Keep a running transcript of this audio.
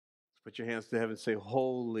Put your hands to heaven and say,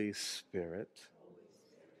 Holy Spirit,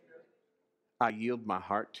 I yield my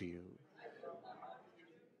heart to you,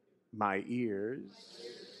 my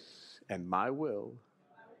ears and my will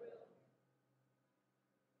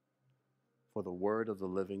for the word of the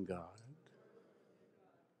living God.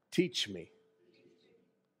 Teach me,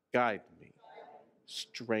 guide me,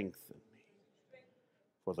 strengthen me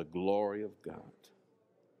for the glory of God.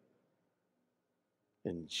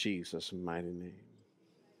 In Jesus' mighty name.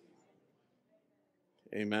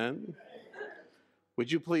 Amen.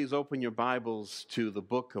 Would you please open your Bibles to the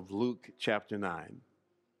book of Luke chapter 9.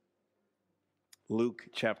 Luke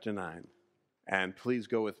chapter 9. And please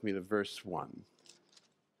go with me to verse 1.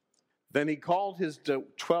 Then he called his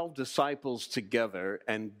 12 disciples together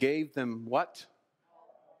and gave them what?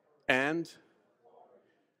 And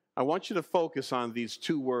I want you to focus on these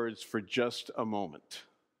two words for just a moment.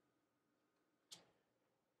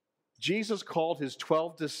 Jesus called his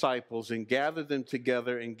 12 disciples and gathered them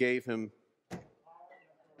together and gave him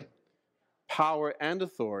power and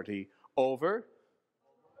authority over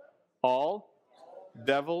all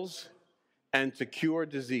devils and to cure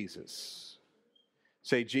diseases.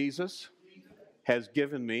 Say, Jesus has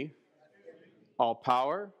given me all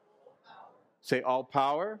power. Say, all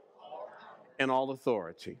power and all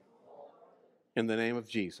authority. In the name of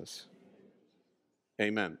Jesus.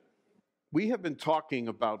 Amen. We have been talking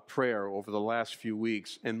about prayer over the last few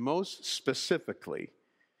weeks, and most specifically,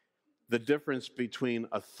 the difference between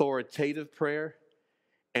authoritative prayer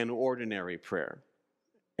and ordinary prayer.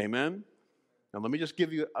 Amen? Now, let me just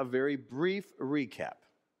give you a very brief recap.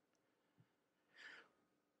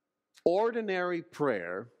 Ordinary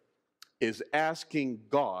prayer is asking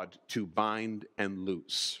God to bind and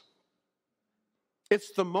loose.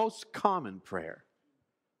 It's the most common prayer.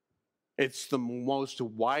 It's the most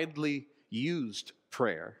widely used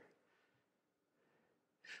prayer.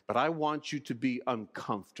 But I want you to be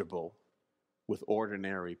uncomfortable with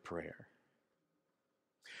ordinary prayer.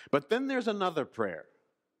 But then there's another prayer.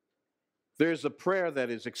 There's a prayer that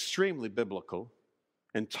is extremely biblical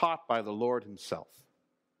and taught by the Lord himself.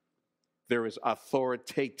 There is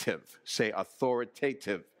authoritative. Say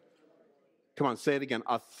authoritative. Come on, say it again.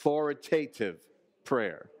 Authoritative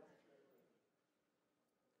prayer.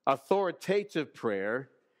 Authoritative prayer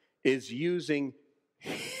is using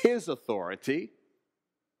his authority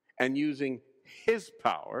and using his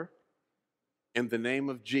power in the name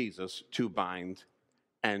of Jesus to bind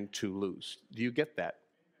and to loose. Do you get that?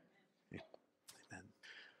 Amen.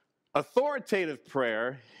 Authoritative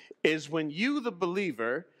prayer is when you, the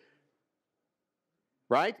believer,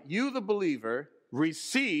 right? You, the believer,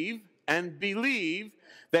 receive and believe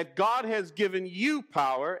that God has given you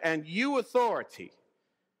power and you authority.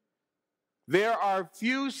 There are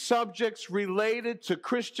few subjects related to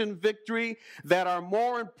Christian victory that are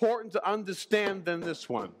more important to understand than this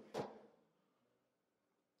one.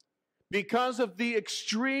 Because of the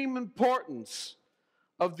extreme importance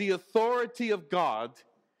of the authority of God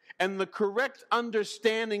and the correct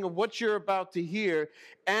understanding of what you're about to hear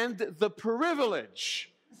and the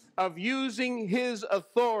privilege of using his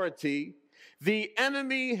authority, the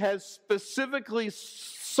enemy has specifically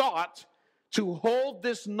sought to hold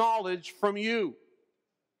this knowledge from you.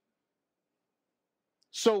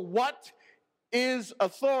 So what is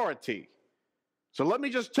authority? So let me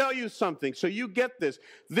just tell you something so you get this.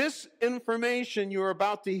 This information you're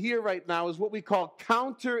about to hear right now is what we call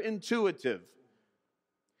counterintuitive.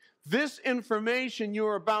 This information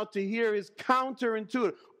you're about to hear is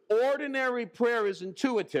counterintuitive. Ordinary prayer is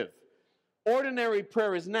intuitive. Ordinary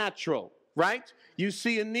prayer is natural, right? You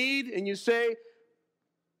see a need and you say,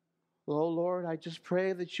 oh, Lord, I just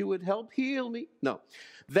pray that you would help heal me. No,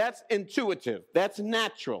 that's intuitive. That's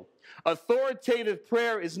natural. Authoritative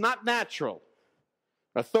prayer is not natural.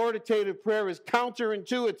 Authoritative prayer is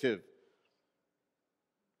counterintuitive.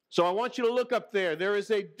 So I want you to look up there. There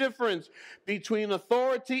is a difference between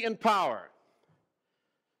authority and power.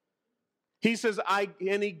 He says,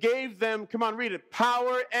 and he gave them, come on, read it,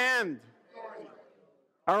 power and.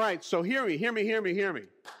 All right, so hear me.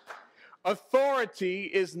 Authority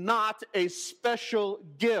is not a special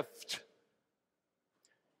gift.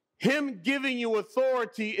 Him giving you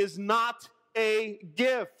authority is not a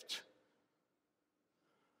gift.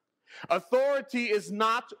 Authority is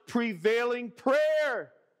not prevailing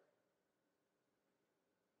prayer.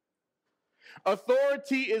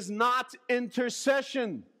 Authority is not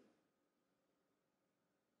intercession.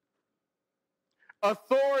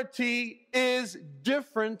 Authority is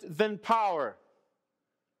different than power.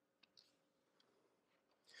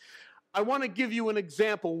 I want to give you an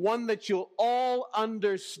example, one that you'll all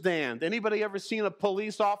understand. Anybody ever seen a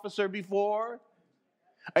police officer before?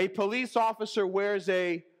 A police officer wears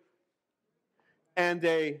he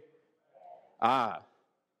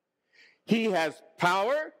has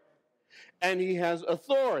power and he has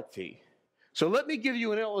authority. So let me give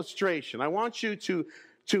you an illustration. I want you to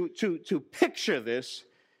picture this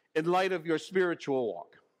in light of your spiritual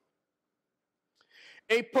walk.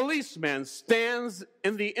 A policeman stands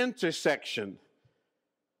in the intersection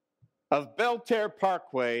of Belterre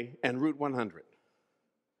Parkway and Route 100.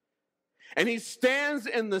 And he stands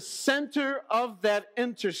in the center of that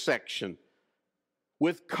intersection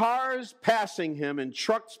with cars passing him and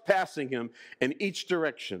trucks passing him in each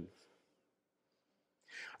direction.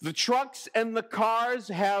 The trucks and the cars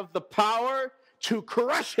have the power to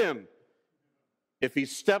crush him if he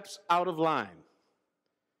steps out of line.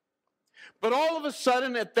 But all of a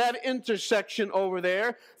sudden, at that intersection over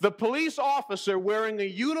there, the police officer wearing a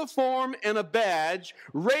uniform and a badge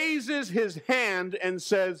raises his hand and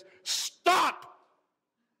says, "Stop!"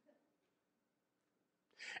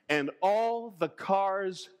 And all the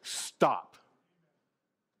cars stop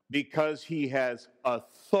because he has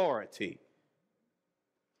authority.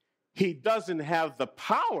 He doesn't have the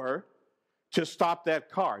power to stop that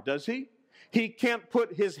car, does he? He can't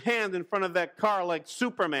put his hand in front of that car like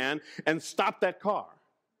Superman and stop that car.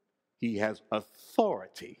 He has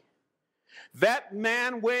authority. That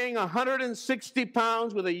man weighing 160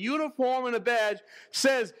 pounds with a uniform and a badge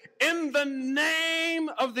says, "In the name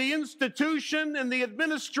of the institution and the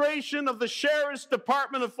administration of the Sheriff's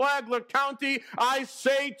Department of Flagler County, I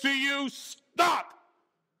say to you, stop!"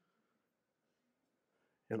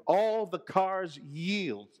 And all the cars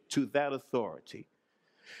yield to that authority.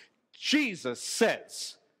 Jesus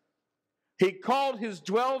says he called his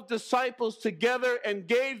 12 disciples together and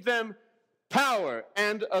gave them power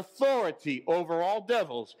and authority over all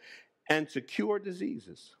devils and to cure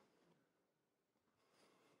diseases.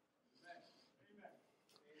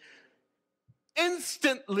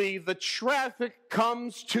 Instantly, the traffic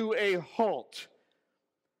comes to a halt.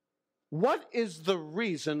 What is the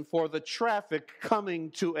reason for the traffic coming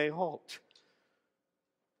to a halt?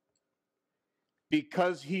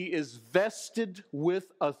 Because he is vested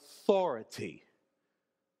with authority.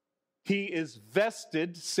 He is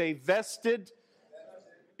vested, say vested.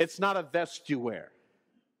 It's not a vest you wear.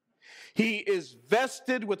 He is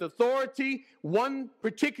vested with authority. One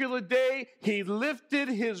particular day, he lifted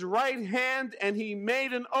his right hand and he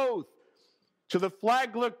made an oath to the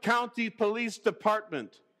Flagler County Police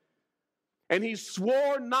Department. And he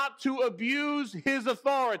swore not to abuse his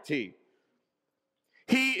authority.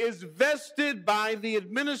 He is vested by the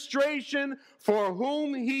administration for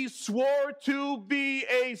whom he swore to be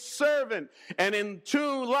a servant. And in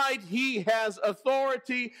true light, he has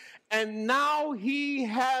authority. And now he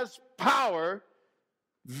has power,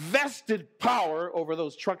 vested power over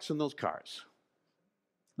those trucks and those cars.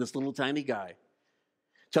 This little tiny guy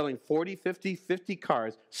telling 40, 50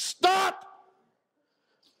 cars, "Stop!"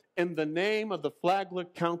 in the name of the Flagler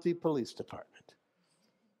County Police Department.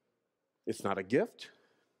 It's not a gift.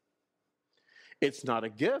 It's not a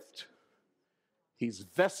gift. He's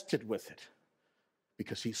vested with it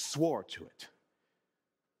because he swore to it.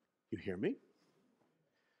 You hear me?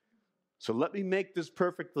 So let me make this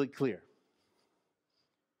perfectly clear.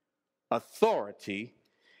 Authority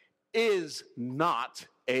is not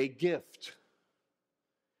a gift.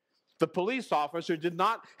 The police officer did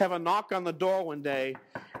not have a knock on the door one day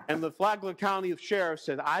and the Flagler County Sheriff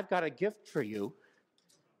said, "I've got a gift for you."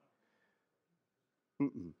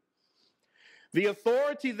 The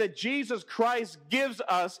authority that Jesus Christ gives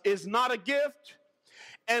us is not a gift,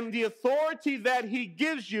 and the authority that he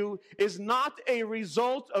gives you is not a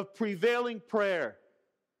result of prevailing prayer.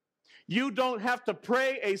 You don't have to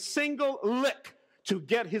pray a single lick to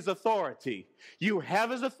get his authority. You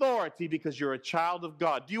have his authority because you're a child of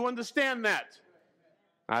God. Do you understand that?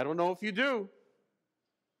 I don't know if you do.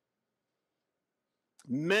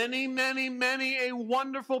 Many a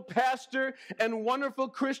wonderful pastor and wonderful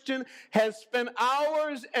Christian has spent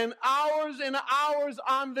hours and hours and hours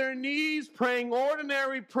on their knees praying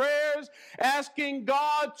ordinary prayers, asking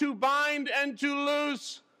God to bind and to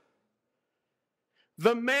loose.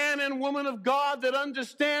 The man and woman of God that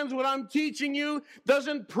understands what I'm teaching you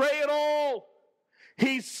doesn't pray at all.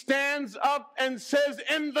 He stands up and says,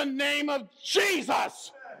 "In the name of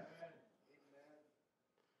Jesus."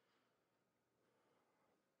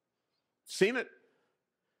 Seen it.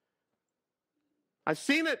 I've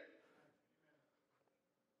seen it.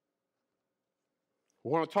 We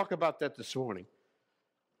want to talk about that this morning.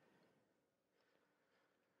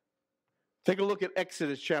 Take a look at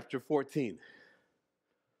Exodus chapter 14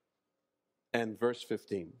 and verse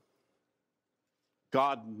 15.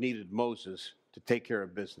 God needed Moses to take care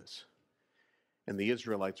of business. And the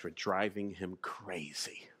Israelites were driving him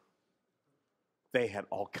crazy. They had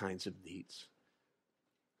all kinds of needs.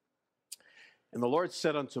 And the Lord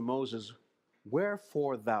said unto Moses,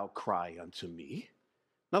 wherefore thou cry unto me?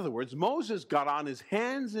 In other words, Moses got on his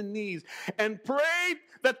hands and knees and prayed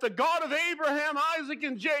that the God of Abraham, Isaac,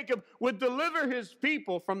 and Jacob would deliver his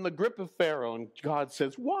people from the grip of Pharaoh. And God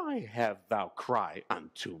says, why have thou cried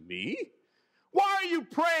unto me? Why are you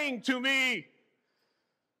praying to me?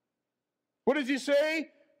 What does he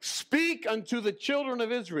say? Speak unto the children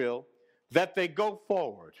of Israel that they go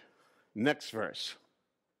forward. Next verse.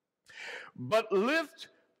 But lift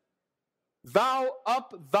thou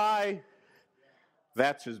up thy...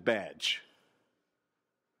 That's his badge.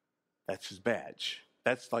 That's his badge.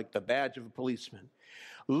 That's like the badge of a policeman.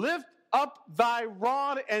 Lift up thy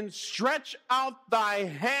rod and stretch out thy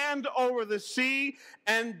hand over the sea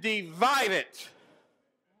and divide it.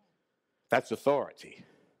 That's authority.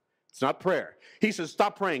 It's not prayer. He says,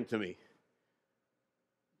 stop praying to me.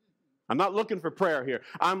 I'm not looking for prayer here.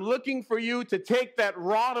 I'm looking for you to take that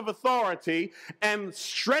rod of authority and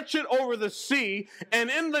stretch it over the sea, and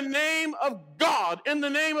in the name of God, in the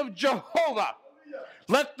name of Jehovah,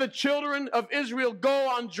 let the children of Israel go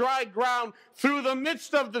on dry ground through the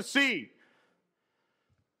midst of the sea.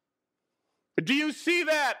 Do you see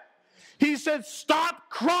that? He said, stop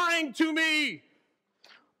crying to me.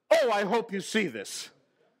 Oh, I hope you see this.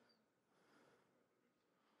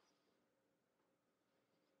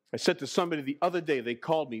 I said to somebody the other day, they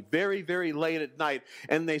called me very, very late at night,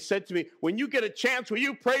 and they said to me, when you get a chance, will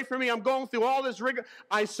you pray for me? I'm going through all this rigor.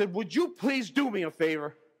 I said, would you please do me a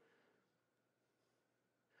favor?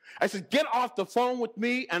 I said, get off the phone with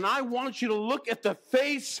me, and I want you to look at the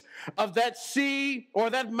face of that sea or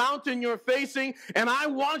that mountain you're facing, and I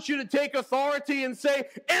want you to take authority and say,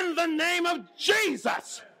 in the name of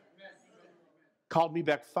Jesus. Called me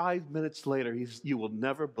back 5 minutes later. He said, you will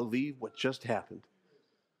never believe what just happened.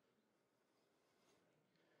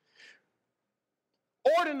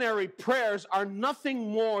 Ordinary prayers are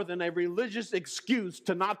nothing more than a religious excuse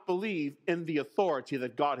to not believe in the authority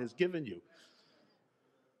that God has given you.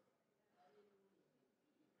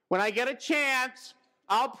 When I get a chance,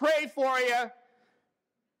 I'll pray for you.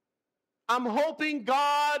 I'm hoping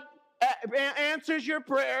God answers your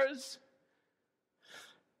prayers.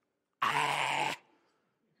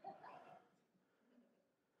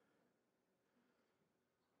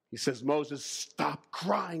 He says, Moses, stop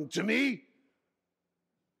crying to me.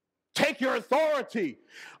 Take your authority.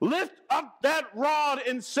 Lift up that rod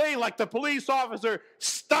and say, like the police officer,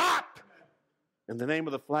 stop! In the name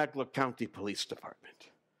of the Flagler County Police Department.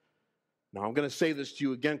 Now, I'm going to say this to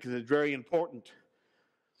you again because it's very important.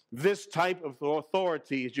 This type of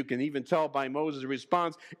authority, as you can even tell by Moses'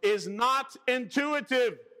 response, is not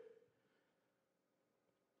intuitive.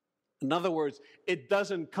 In other words, it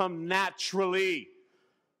doesn't come naturally.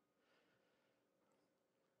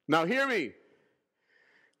 Now, hear me.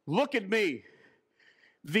 Look at me.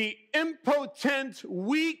 The impotent,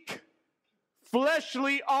 weak,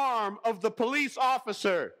 fleshly arm of the police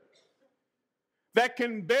officer that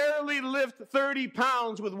can barely lift 30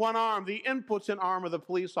 pounds with one arm, the impotent arm of the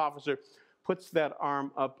police officer, puts that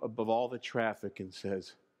arm up above all the traffic and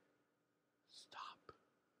says, stop.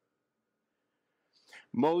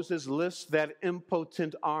 Moses lifts that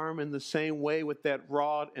impotent arm in the same way with that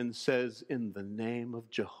rod and says, in the name of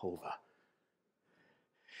Jehovah.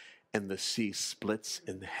 And the sea splits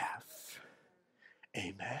in half.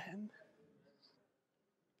 Amen.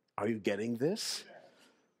 Are you getting this?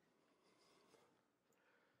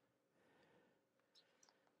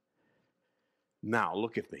 Now,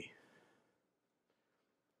 look at me.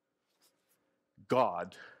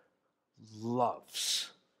 God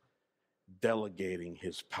loves delegating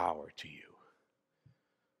his power to you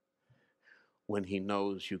when he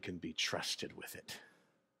knows you can be trusted with it.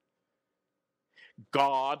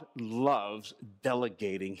 God loves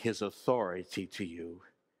delegating his authority to you.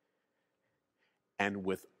 And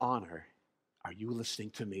with honor, are you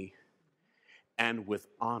listening to me? And with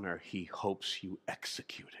honor, he hopes you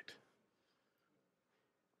execute it.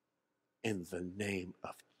 In the name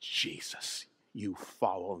of Jesus, you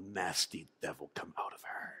foul, nasty devil, come out of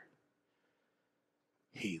her.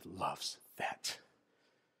 He loves that.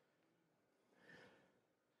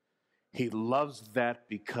 He loves that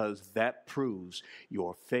because that proves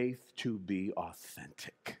your faith to be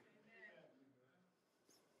authentic.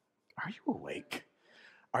 Are you awake?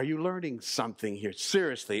 Are you learning something here?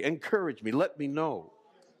 Seriously, encourage me. Let me know.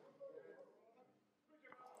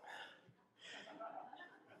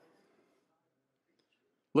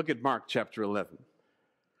 Look at Mark chapter 11.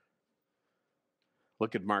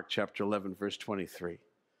 Look at Mark chapter 11, verse 23.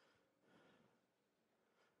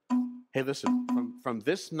 Hey, listen, from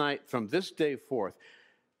this night, from this day forth,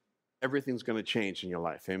 everything's going to change in your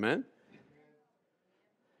life. Amen?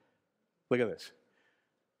 Look at this.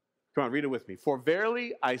 Come on, read it with me. For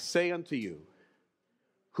verily I say unto you,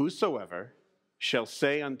 whosoever shall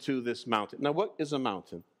say unto this mountain. Now, what is a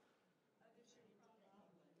mountain?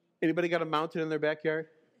 Anybody got a mountain in their backyard?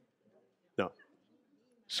 No.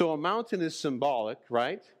 So a mountain is symbolic,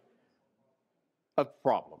 right, of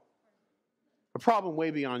problem. A problem way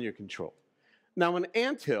beyond your control. Now, an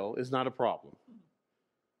anthill is not a problem.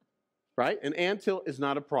 Right? An anthill is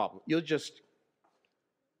not a problem.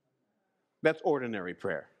 That's ordinary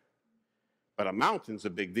prayer. But a mountain's a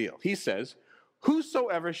big deal. He says,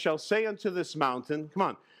 whosoever shall say unto this mountain, come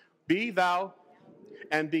on, be thou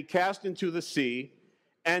and be cast into the sea,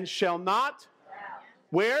 and shall not,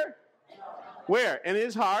 where? Where? In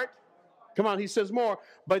his heart. Come on, he says more.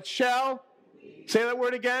 But shall, say that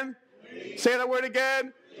word again. Say that word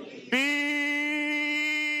again.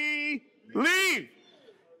 Believe.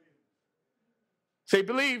 Say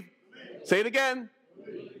believe. Say it again.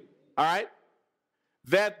 All right.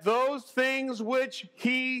 That those things which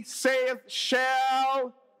he saith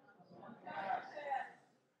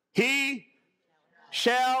he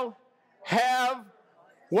shall have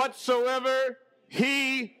whatsoever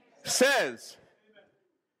he says.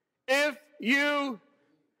 If you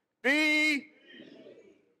believe.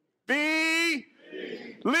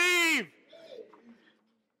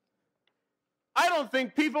 I don't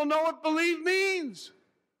think people know what believe means.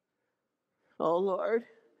 Oh, Lord.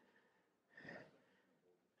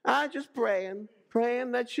 I'm just praying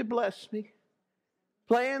that you bless me.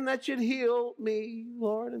 Praying that you'd heal me,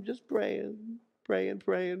 Lord. I'm just praying.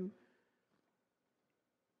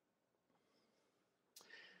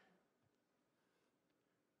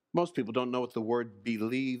 Most people don't know what the word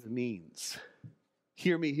believe means.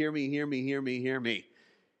 Hear me.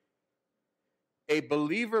 A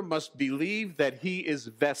believer must believe that he is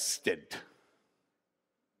vested.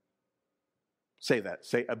 Say that.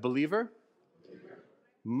 Say, a believer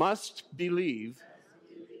must believe.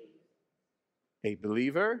 A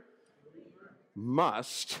believer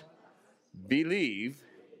must believe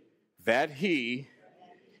that he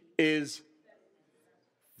is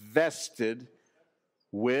vested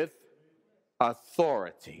with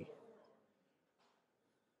authority.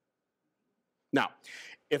 Now,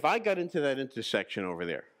 if I got into that intersection over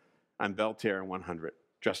there on Belterre and 100,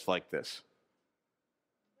 just like this,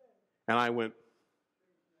 and I went,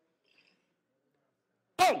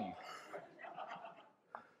 boom!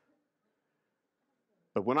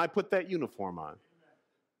 But when I put that uniform on,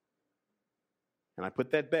 and I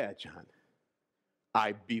put that badge on,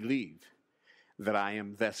 I believe that I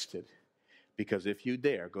am vested. Because if you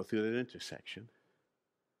dare go through that intersection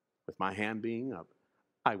with my hand being up,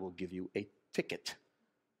 I will give you a ticket.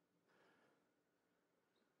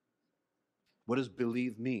 What does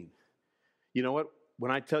believe mean? You know what?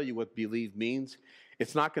 When I tell you what believe means,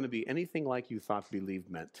 it's not going to be anything like you thought believe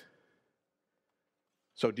meant.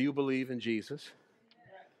 So do you believe in Jesus?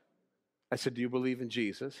 I said, do you believe in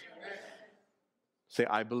Jesus? Say,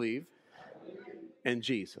 I believe in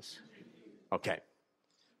Jesus. Okay.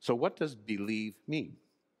 So what does believe mean?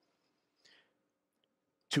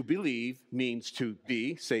 To believe means to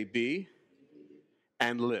be, say be,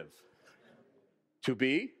 and live. To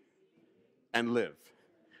be and live.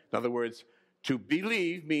 In other words, to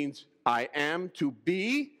believe means I am to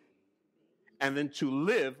be and then to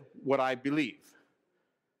live what I believe.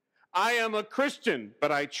 I am a Christian,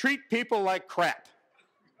 but I treat people like crap.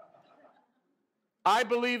 I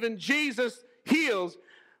believe in Jesus heals,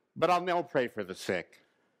 but I'll never pray for the sick.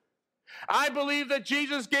 I believe that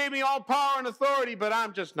Jesus gave me all power and authority, but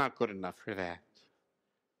I'm just not good enough for that.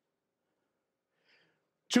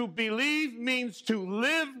 To believe means to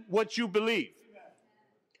live what you believe.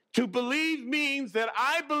 To believe means that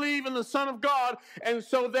I believe in the Son of God, and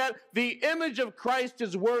so that the image of Christ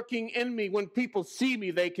is working in me. When people see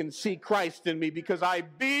me, they can see Christ in me because I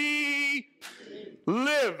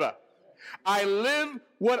live. I live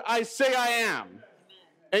what I say I am.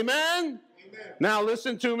 Amen? Now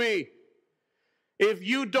listen to me. If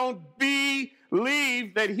you don't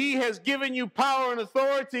believe that he has given you power and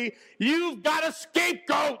authority, you've got a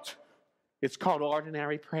scapegoat. It's called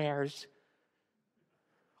ordinary prayers.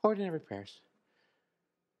 Ordinary prayers.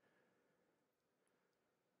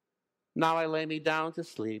 Now I lay me down to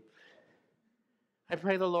sleep. I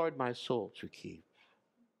pray the Lord my soul to keep.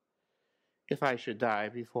 If I should die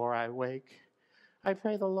before I wake, I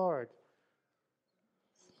pray the Lord.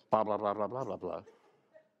 Blah, blah, blah, blah, blah, blah, blah.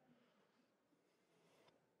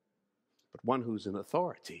 But one who's in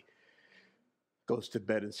authority goes to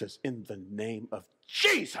bed and says, in the name of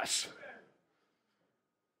Jesus,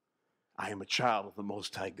 I am a child of the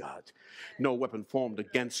Most High God. No weapon formed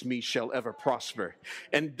against me shall ever prosper.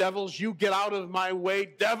 And devils, you get out of my way.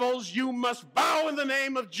 Devils, you must bow in the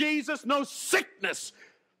name of Jesus. No sickness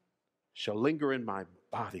shall linger in my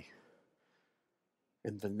body.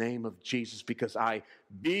 In the name of Jesus, because I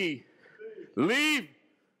believe.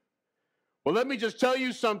 Well, let me just tell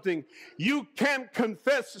you something. You can't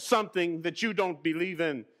confess something that you don't believe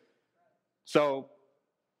in. So,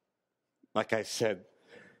 like I said,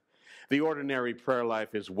 the ordinary prayer life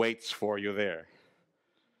waits for you there.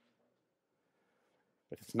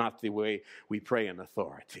 But it's not the way we pray in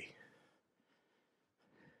authority.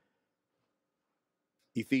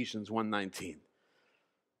 Ephesians 1:19.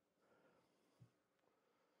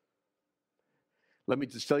 Let me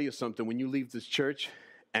just tell you something. When you leave this church,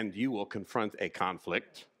 and you will confront a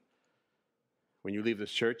conflict. When you leave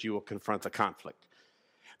this church, you will confront a conflict.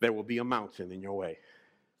 There will be a mountain in your way.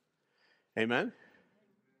 Amen?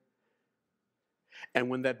 And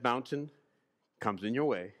when that mountain comes in your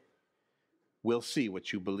way, we'll see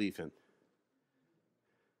what you believe in.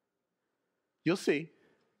 You'll see.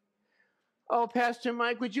 Oh, Pastor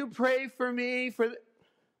Mike, would you pray for me?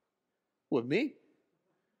 With me?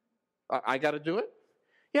 I got to do it?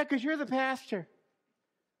 Yeah, because you're the pastor.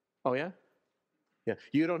 Oh, yeah? Yeah.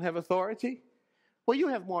 You don't have authority? Well, you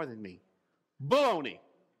have more than me. Baloney.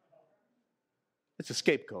 It's a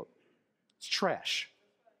scapegoat. It's trash.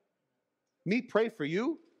 Me pray for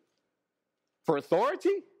you? For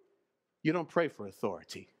authority? You don't pray for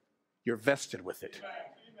authority. You're vested with it.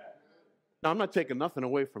 Now, I'm not taking nothing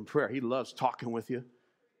away from prayer. He loves talking with you.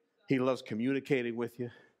 He loves communicating with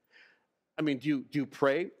you. I mean, do you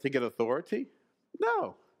pray to get authority?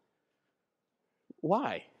 No.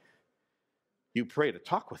 Why? You pray to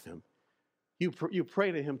talk with him. You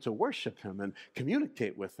pray to him to worship him and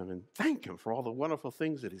communicate with him and thank him for all the wonderful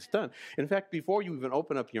things that he's done. In fact, before you even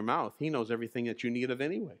open up your mouth, he knows everything that you need of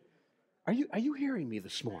anyway. Are you hearing me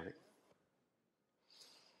this morning?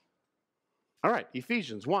 All right,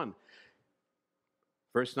 Ephesians 1,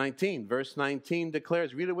 verse 19. Verse 19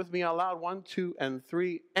 declares, read it with me out loud, 1, 2, and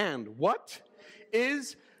 3. And what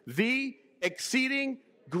is the exceeding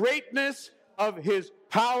greatness of his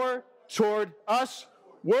power toward us?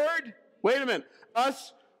 Word? Wait a minute.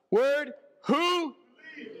 Us? Word? Who?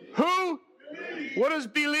 Who? What does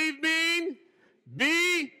believe mean?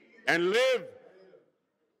 Be and live.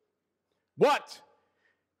 What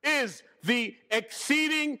is the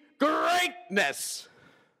exceeding greatness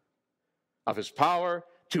of his power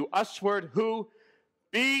to usward who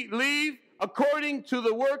believe according to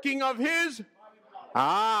the working of his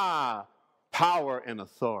power and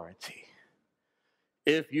authority.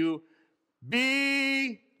 If you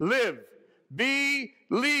believe,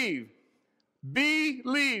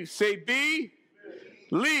 say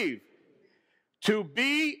believe. To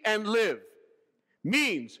be and live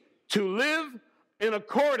means to live in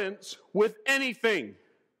accordance with anything.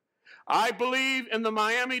 I believe in the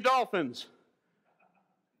Miami Dolphins.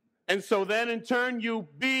 And so then in turn you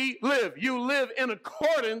live. You live in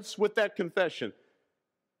accordance with that confession.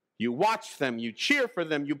 You watch them, you cheer for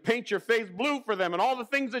them, you paint your face blue for them, and all the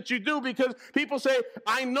things that you do because people say,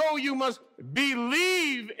 I know you must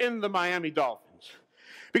believe in the Miami Dolphins.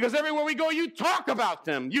 Because everywhere we go, you talk about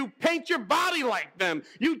them. You paint your body like them.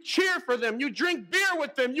 You cheer for them. You drink beer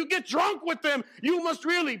with them. You get drunk with them. You must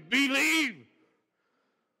really believe.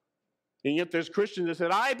 And yet there's Christians that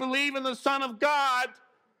said, I believe in the Son of God.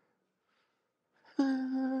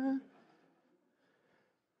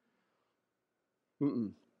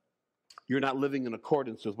 You're not living in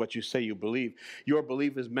accordance with what you say you believe. Your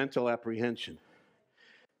belief is mental apprehension.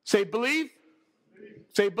 Say believe.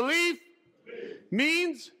 Say believe.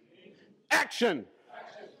 Means action.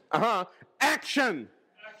 Action.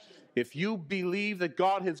 If you believe that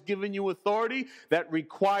God has given you authority, that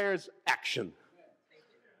requires action.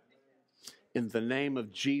 In the name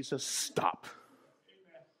of Jesus, stop.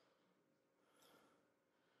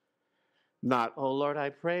 Not, oh Lord, I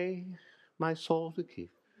pray my soul to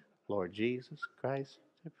keep. Lord Jesus Christ,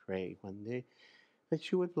 I pray one day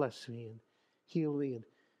that you would bless me and heal me and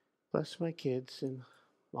bless my kids and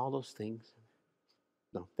all those things.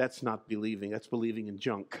 No, that's not believing. That's believing in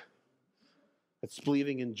junk. That's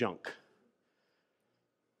believing in junk.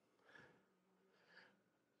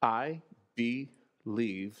 I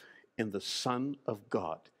believe in the Son of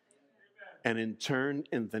God. And in turn,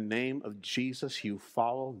 in the name of Jesus, you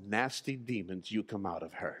follow nasty demons, you come out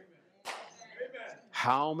of her.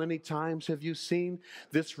 How many times have you seen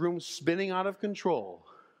this room spinning out of control,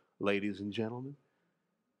 ladies and gentlemen?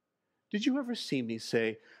 Did you ever see me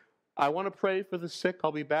say, I want to pray for the sick.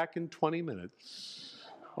 I'll be back in 20 minutes.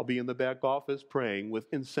 I'll be in the back office praying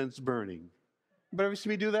with incense burning. You ever see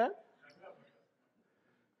me do that?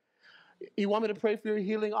 You want me to pray for your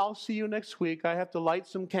healing? I'll see you next week. I have to light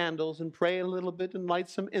some candles and pray a little bit and light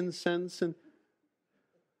some incense.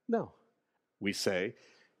 No. We say,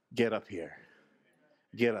 get up here.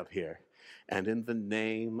 Get up here. And in the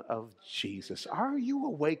name of Jesus, are you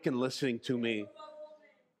awake and listening to me?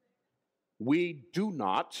 We do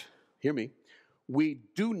not, hear me, we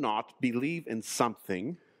do not believe in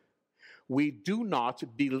something. We do not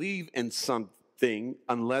believe in something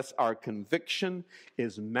unless our conviction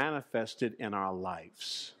is manifested in our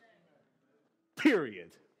lives.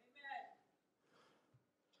 Period.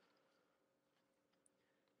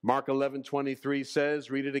 Mark 11:23 says,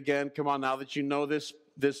 read it again. Come on, now that you know this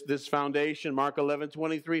foundation. Mark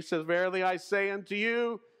 11:23 says, verily I say unto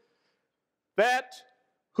you, that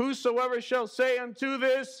whosoever shall say unto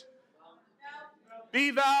this, be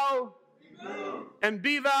thou, and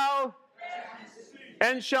be thou,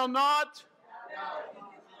 and shall not,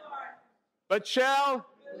 but shall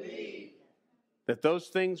believe that those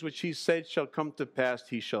things which he said shall come to pass,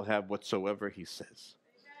 he shall have whatsoever he says.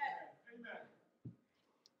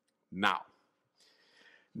 Amen.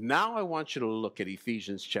 Now I want you to look at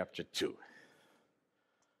Ephesians chapter 2.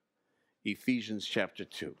 Ephesians chapter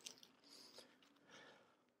 2.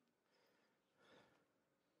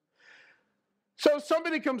 So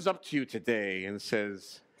somebody comes up to you today and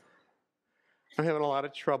says, I'm having a lot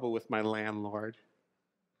of trouble with my landlord.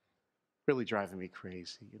 Really driving me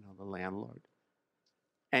crazy, the landlord.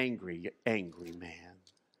 Angry man.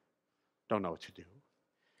 Don't know what to do.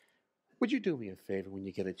 Would you do me a favor when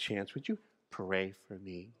you get a chance? Would you pray for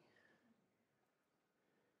me?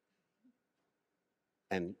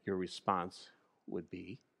 And your response would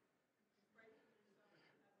be,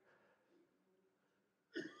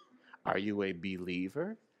 are you a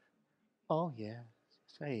believer? Oh, yes,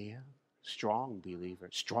 I am. Strong believer.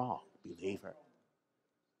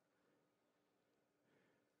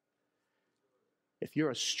 If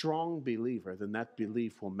you're a strong believer, then that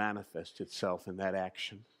belief will manifest itself in that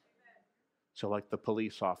action. So like the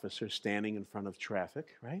police officer standing in front of traffic,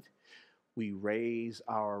 right? We raise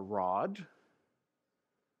our rod,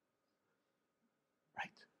 right?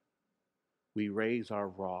 We raise our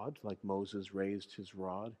rod like Moses raised his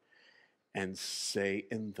rod and say,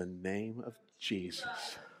 in the name of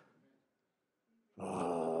Jesus.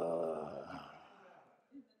 Are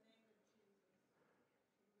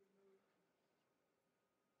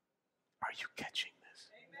you catching this?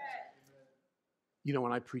 Amen.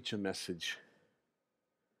 When I preach a message,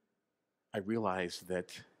 I realize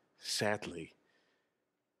that, sadly,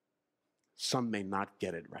 some may not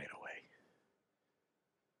get it right away.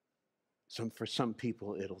 For some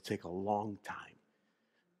people, it'll take a long time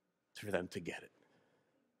for them to get it.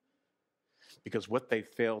 Because what they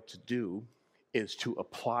fail to do is to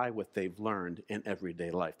apply what they've learned in everyday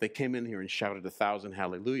life. They came in here and shouted 1,000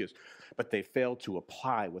 hallelujahs, but they failed to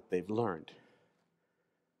apply what they've learned.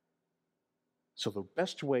 So the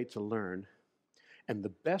best way to learn and the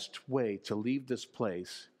best way to leave this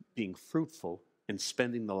place being fruitful and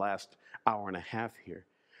spending the last hour and a half here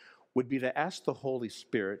would be to ask the Holy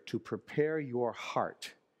Spirit to prepare your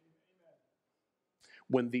heart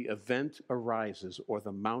when the event arises or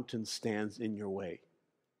the mountain stands in your way.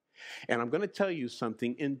 And I'm going to tell you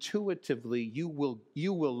something. Intuitively, you will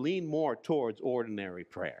lean more towards ordinary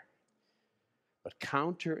prayer. But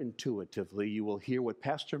counterintuitively, you will hear what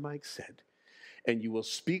Pastor Mike said, and you will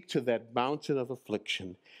speak to that mountain of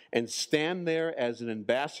affliction and stand there as an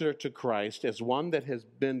ambassador to Christ, as one that has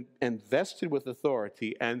been invested with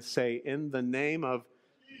authority, and say, in the name of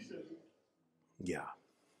Jesus. Yeah.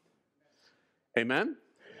 Amen?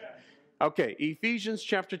 Okay, Ephesians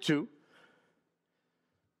chapter 2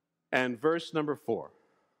 and verse number 4.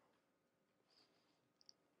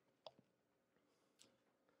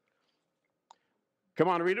 Come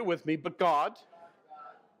on, read it with me. But God,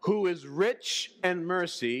 who is rich in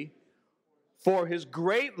mercy, for his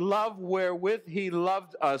great love wherewith he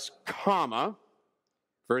loved us,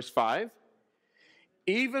 verse 5,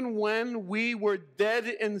 even when we were dead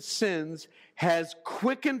in sins, has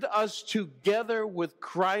quickened us together with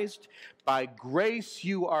Christ. By grace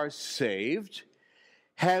you are saved,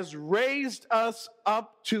 has raised us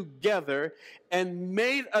up together and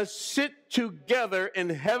made us sit together in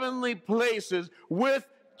heavenly places with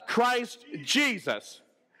Christ Jesus.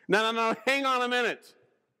 No, hang on a minute.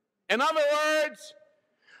 In other words,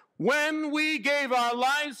 When we gave our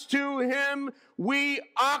lives to him, we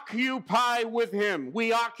occupy with him.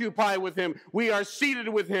 We occupy with him. We are seated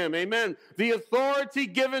with him. Amen. The authority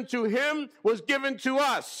given to him was given to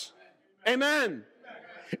us. Amen.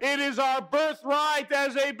 It is our birthright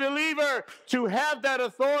as a believer to have that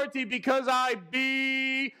authority, because I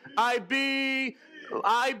be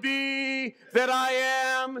that I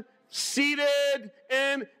am seated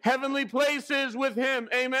in heavenly places with him.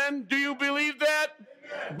 Amen. Do you believe that?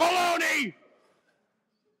 Baloney!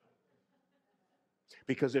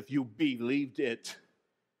 Because if you believed it,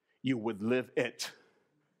 you would live it.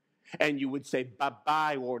 And you would say,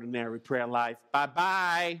 bye-bye, ordinary prayer life.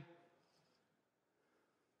 Bye-bye.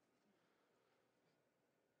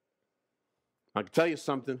 I can tell you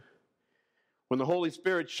something. When the Holy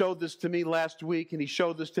Spirit showed this to me last week, and he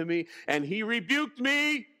showed this to me, and he rebuked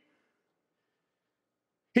me,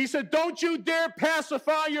 he said, don't you dare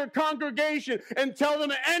pacify your congregation and tell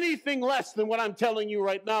them anything less than what I'm telling you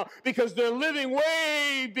right now, because they're living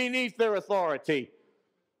way beneath their authority.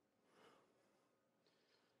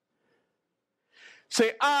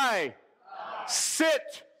 Say, I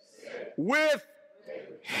sit with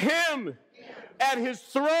him at his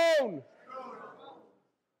throne.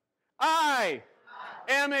 I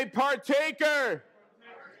am a partaker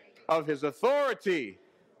of his authority.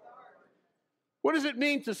 What does it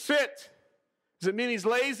mean to sit? Does it mean he's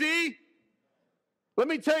lazy? Let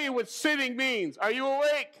me tell you what sitting means. Are you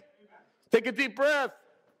awake? Take a deep breath.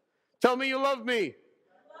 Tell me you love me.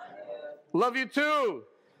 Love you too.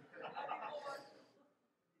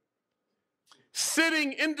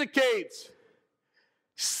 Sitting indicates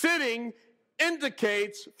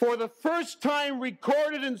for the first time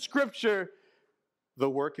recorded in Scripture, the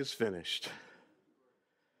work is finished.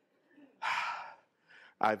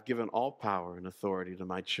 I've given all power and authority to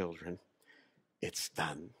my children. It's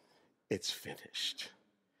done. It's finished.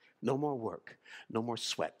 No more work, no more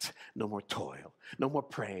sweat, no more toil, no more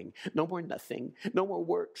praying, no more nothing, no more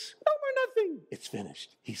works, no more nothing. It's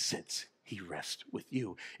finished. He sits, he rests with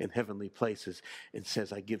you in heavenly places and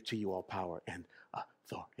says, I give to you all power and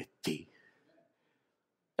authority.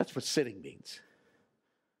 That's what sitting means.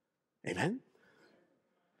 Amen?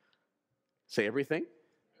 Say, everything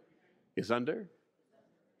is under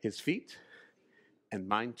his feet, and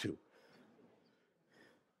mine too.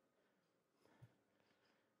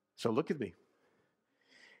 So look at me.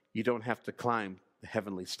 You don't have to climb the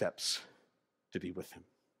heavenly steps to be with him.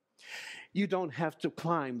 You don't have to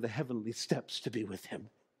climb the heavenly steps to be with him.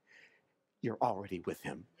 You're already with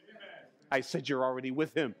him. I said you're already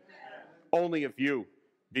with him. Only if you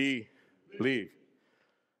believe.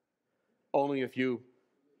 Only if you.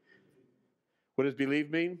 What does believe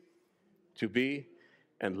mean? To be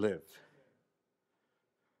and live.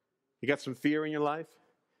 You got some fear in your life?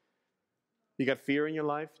 You got fear in your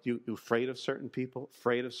life? You afraid of certain people,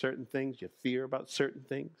 afraid of certain things? You fear about certain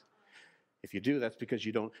things? If you do, that's because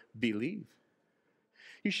you don't believe.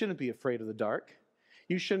 You shouldn't be afraid of the dark.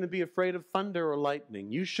 You shouldn't be afraid of thunder or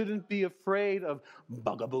lightning. You shouldn't be afraid of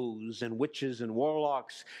bugaboos and witches and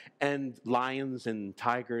warlocks and lions and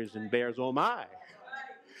tigers and bears. Oh my!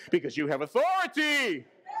 Because you have authority.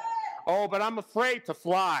 Oh, but I'm afraid to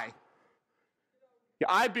fly. Yeah,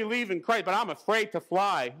 I believe in Christ, but I'm afraid to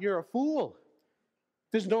fly. You're a fool.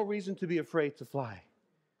 There's no reason to be afraid to fly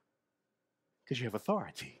because you have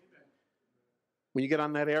authority. When you get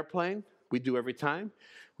on that airplane, we do every time,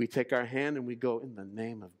 we take our hand and we go, in the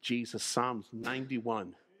name of Jesus, Psalms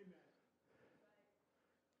 91.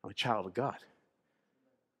 I'm a child of God.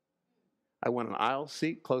 I want an aisle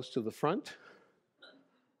seat close to the front.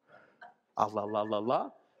 Allah, la, la, la.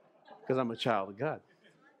 Because I'm a child of God.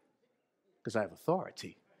 Because I have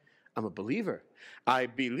authority. I'm a believer. I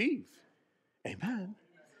believe. Amen.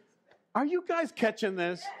 Are you guys catching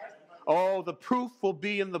this? Oh, the proof will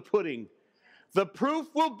be in the pudding. The proof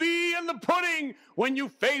will be in the pudding when you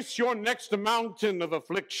face your next mountain of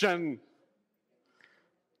affliction.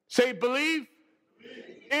 Say, belief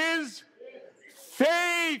is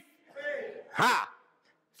faith. Ha!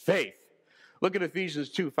 Faith. Look at Ephesians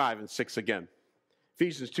 2, 5, and 6 again.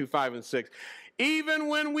 Ephesians 2, 5, and 6. Even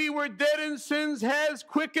when we were dead in sins, has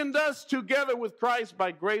quickened us together with Christ.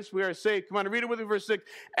 By grace we are saved. Come on, read it with me, verse 6.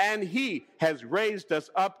 And he has raised us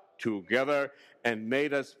up together and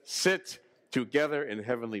made us sit together in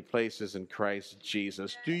heavenly places in Christ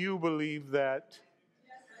Jesus. Do you believe that?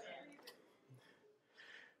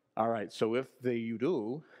 All right, so if you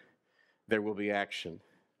do, there will be action.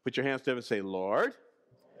 Put your hands together and say, Lord,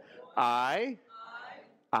 I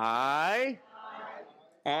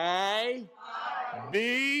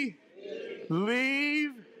believe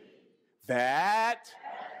that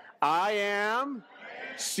I am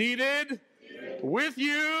seated with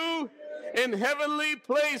you in heavenly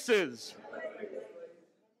places.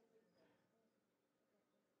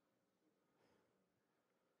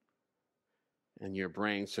 And your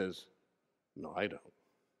brain says, no, I don't.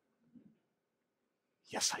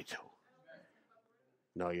 Yes, I do.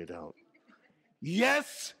 No, you don't.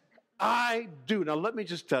 Yes, I do. Now, let me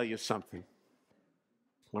just tell you something.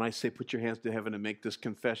 When I say put your hands to heaven and make this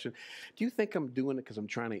confession, do you think I'm doing it because I'm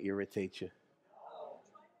trying to irritate you?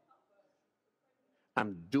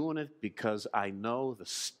 I'm doing it because I know the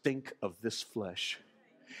stink of this flesh.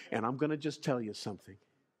 And I'm going to just tell you something.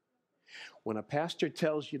 When a pastor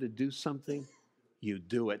tells you to do something, you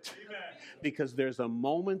do it. Because there's a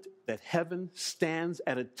moment that heaven stands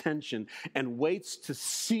at attention and waits to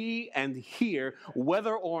see and hear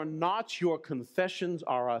whether or not your confessions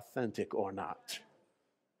are authentic or not.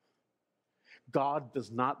 God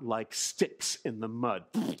does not like sticks in the mud.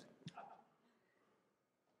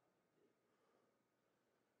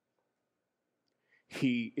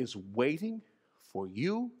 He is waiting for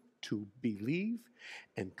you to believe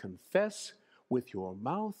and confess with your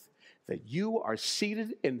mouth that you are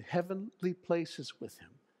seated in heavenly places with him.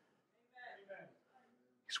 Amen.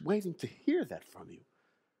 He's waiting to hear that from you.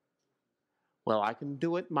 Well, I can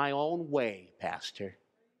do it my own way, Pastor.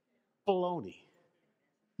 Baloney.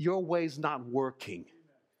 Your way's not working.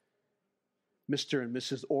 Mr. and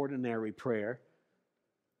Mrs. Ordinary Prayer.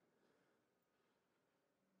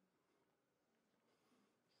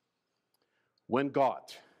 When God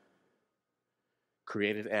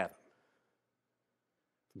created Adam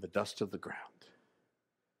from the dust of the ground,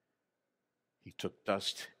 he took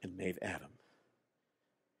dust and made Adam.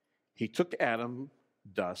 He took Adam,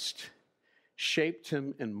 dust, shaped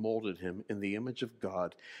him and molded him in the image of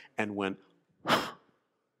God, and went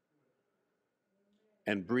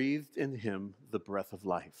and breathed in him the breath of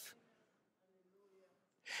life.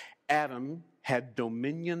 Adam had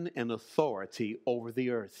dominion and authority over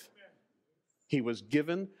the earth. He was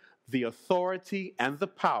given the authority and the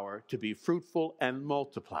power to be fruitful and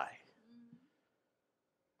multiply.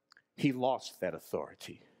 He lost that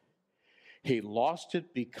authority. He lost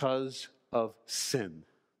it because of sin.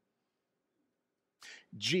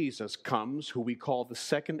 Jesus comes, who we call the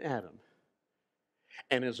second Adam,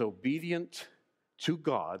 and is obedient to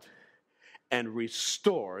God and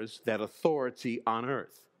restores that authority on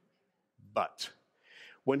earth. But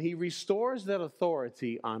when he restores that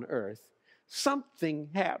authority on earth, something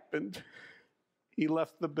happened. He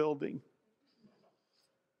left the building.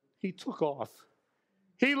 He took off.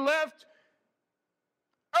 He left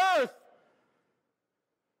earth.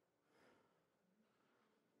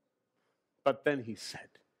 But then he said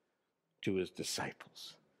to his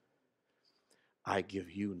disciples, I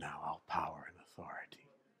give you now all power and authority.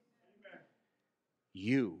 Amen.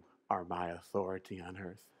 You are my authority on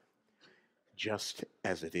earth, just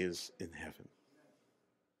as it is in heaven.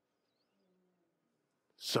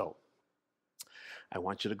 So, I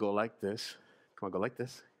want you to go like this. Come on, go like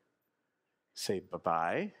this. Say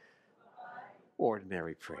bye-bye,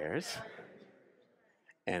 ordinary prayers,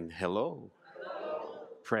 and hello,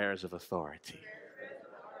 prayers of authority.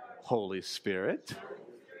 Holy Spirit,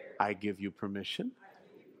 I give you permission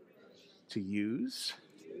to use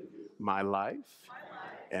my life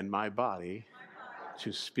and my body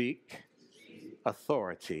to speak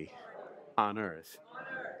authority on earth,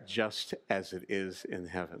 just as it is in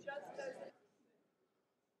heaven.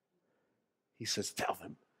 He says, tell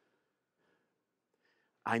them,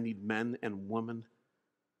 I need men and women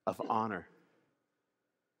of honor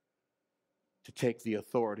to take the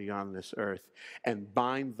authority on this earth and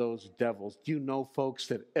bind those devils. Do you know, folks,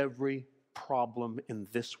 that every problem in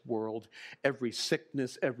this world, every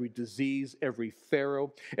sickness, every disease, every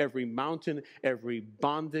pharaoh, every mountain, every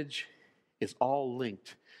bondage is all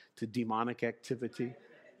linked to demonic activity?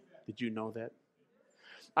 Did you know that?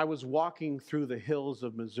 I was walking through the hills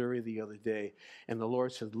of Missouri the other day, and the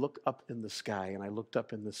Lord said, look up in the sky. And I looked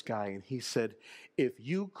up in the sky, and he said, if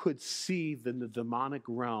you could see in the demonic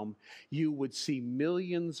realm, you would see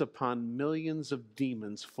millions upon millions of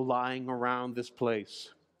demons flying around this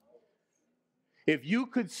place. If you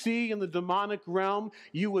could see in the demonic realm,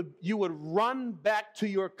 you would run back to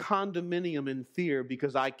your condominium in fear,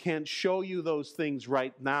 because I can't show you those things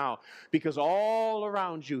right now. Because all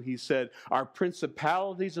around you, he said, are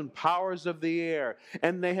principalities and powers of the air,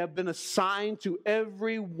 and they have been assigned to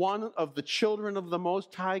every one of the children of the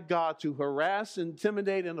Most High God to harass,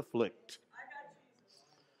 intimidate, and afflict.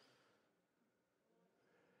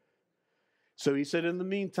 So he said, in the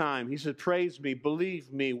meantime, he said, praise me,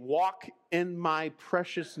 believe me, walk in my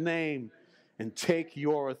precious name, and take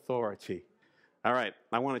your authority. All right,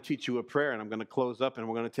 I want to teach you a prayer, and I'm going to close up, and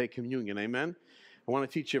we're going to take communion. Amen? I want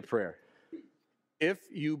to teach you a prayer. If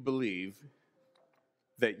you believe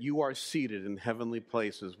that you are seated in heavenly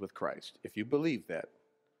places with Christ, if you believe that,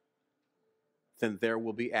 then there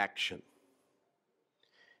will be action.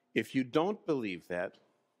 If you don't believe that,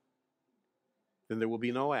 then there will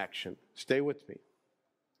be no action. Stay with me.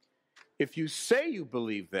 If you say you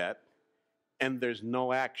believe that and there's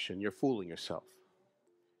no action, you're fooling yourself.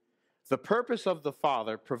 The purpose of the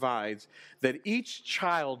Father provides that each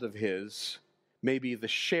child of his may be the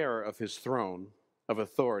sharer of his throne of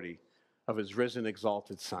authority of his risen,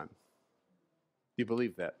 exalted Son. You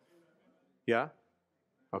believe that? Yeah?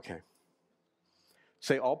 Okay.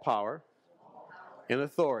 Say, all power and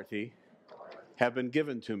authority have been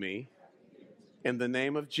given to me. In the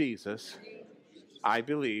name of Jesus, I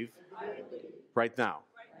believe right now.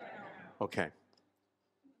 Okay.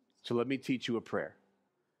 So let me teach you a prayer.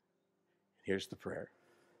 Here's the prayer.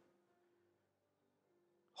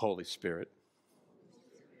 Holy Spirit,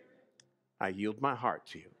 I yield my heart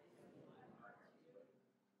to you.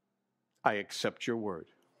 I accept your word.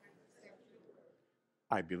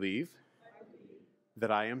 I believe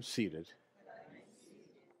that I am seated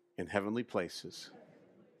in heavenly places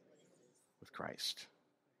with Christ.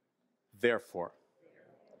 Therefore,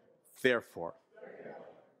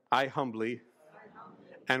 I humbly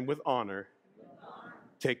and with honor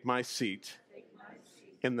take my seat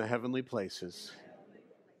in the heavenly places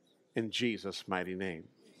in Jesus' mighty name.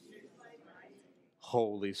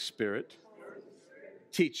 Holy Spirit,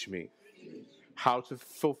 teach me how to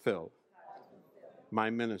fulfill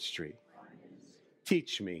my ministry.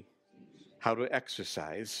 Teach me how to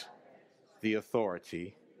exercise the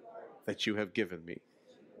authority that you have given me.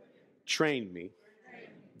 Train me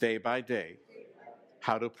day by day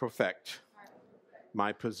how to perfect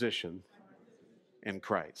my position in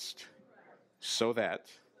Christ, so that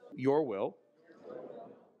your will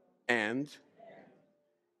and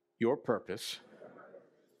your purpose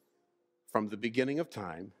from the beginning of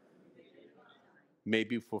time may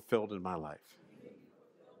be fulfilled in my life.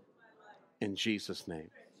 In Jesus'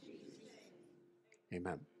 name,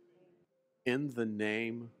 amen. In the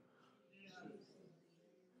name,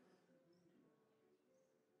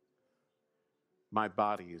 my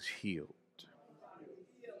body is healed.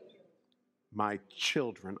 My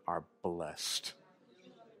children are blessed.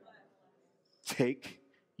 Take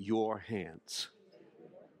your hands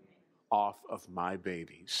off of my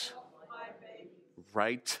babies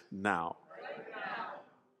right now.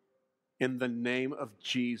 In the name of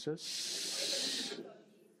Jesus,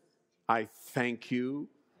 I thank you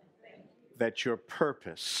that your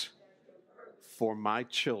purpose for my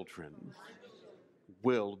children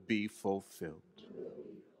will be fulfilled.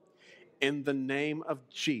 In the name of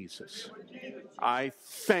Jesus, I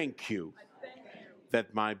thank you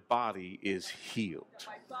that my body is healed.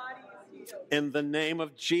 In the name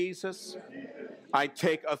of Jesus, I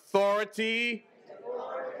take authority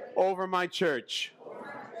over my church.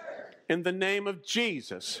 In the name of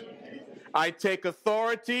Jesus, I take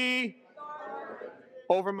authority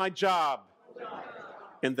over my job.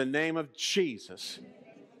 In the name of Jesus,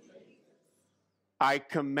 I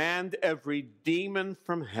command every demon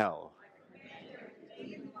from hell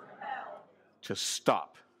to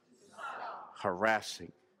stop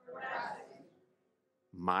harassing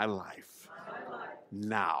my life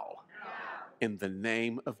now. In the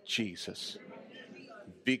name of Jesus,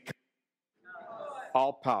 because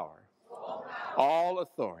all power, all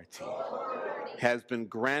authority has been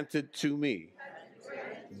granted to me,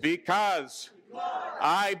 because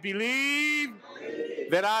I believe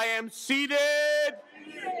that I am seated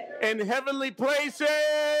in heavenly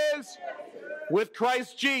places with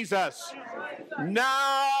Christ Jesus,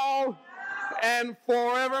 now and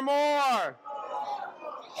forevermore.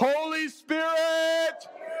 Holy Spirit,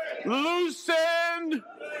 loosen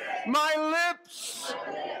my lips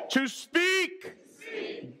to speak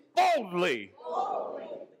boldly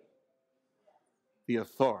the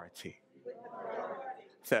authority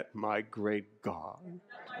that my great God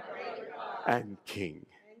and King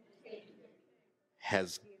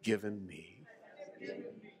has given me.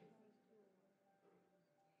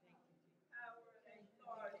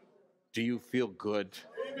 Do you feel good?